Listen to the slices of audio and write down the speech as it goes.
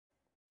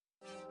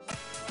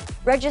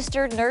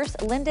Registered nurse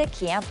Linda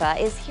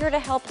Ciampa is here to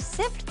help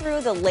sift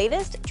through the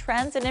latest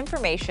trends and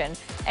information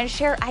and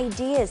share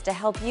ideas to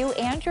help you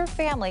and your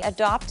family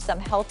adopt some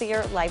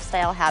healthier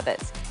lifestyle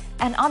habits.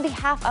 And on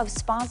behalf of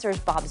sponsors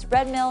Bob's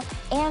Redmill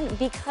and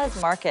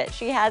Because Market,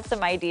 she has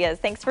some ideas.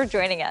 Thanks for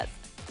joining us.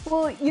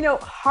 Well,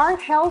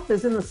 heart health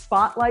is in the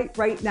spotlight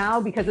right now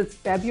because it's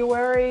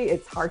February,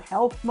 it's Heart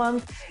Health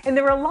Month, and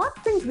there are a lot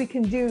of things we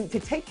can do to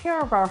take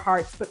care of our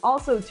hearts, but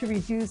also to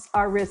reduce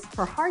our risk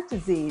for heart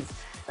disease.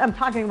 I'm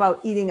talking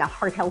about eating a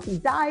heart-healthy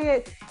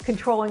diet,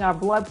 controlling our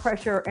blood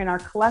pressure and our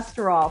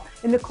cholesterol.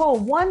 And Nicole,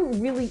 one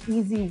really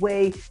easy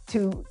way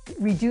to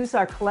reduce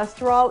our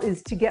cholesterol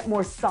is to get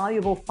more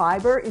soluble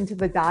fiber into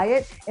the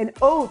diet. And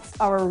oats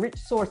are a rich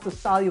source of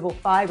soluble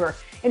fiber.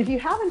 And if you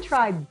haven't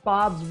tried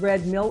Bob's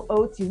Redmill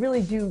oats, you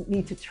really do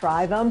need to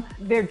try them.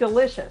 They're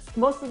delicious.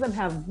 Most of them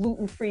have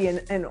gluten-free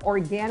and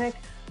organic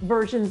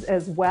versions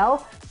as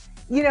well.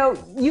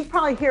 You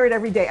probably hear it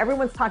every day.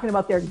 Everyone's talking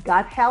about their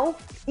gut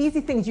health.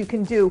 Easy things you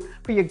can do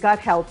for your gut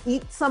health.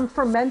 Eat some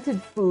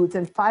fermented foods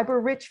and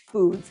fiber-rich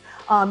foods.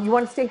 You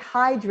want to stay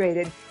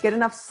hydrated, get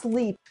enough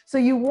sleep. So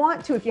you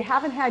want to, if you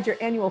haven't had your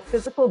annual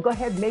physical, go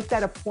ahead and make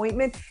that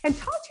appointment and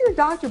talk to your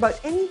doctor about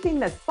anything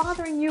that's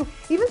bothering you,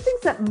 even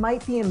things that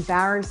might be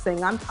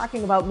embarrassing. I'm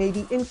talking about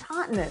maybe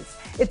incontinence.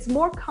 It's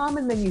more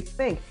common than you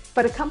think.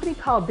 But a company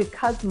called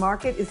Because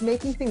Market is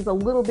making things a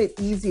little bit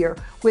easier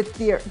with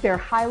their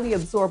highly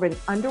absorbent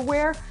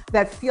underwear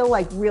that feel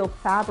like real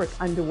fabric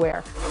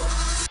underwear.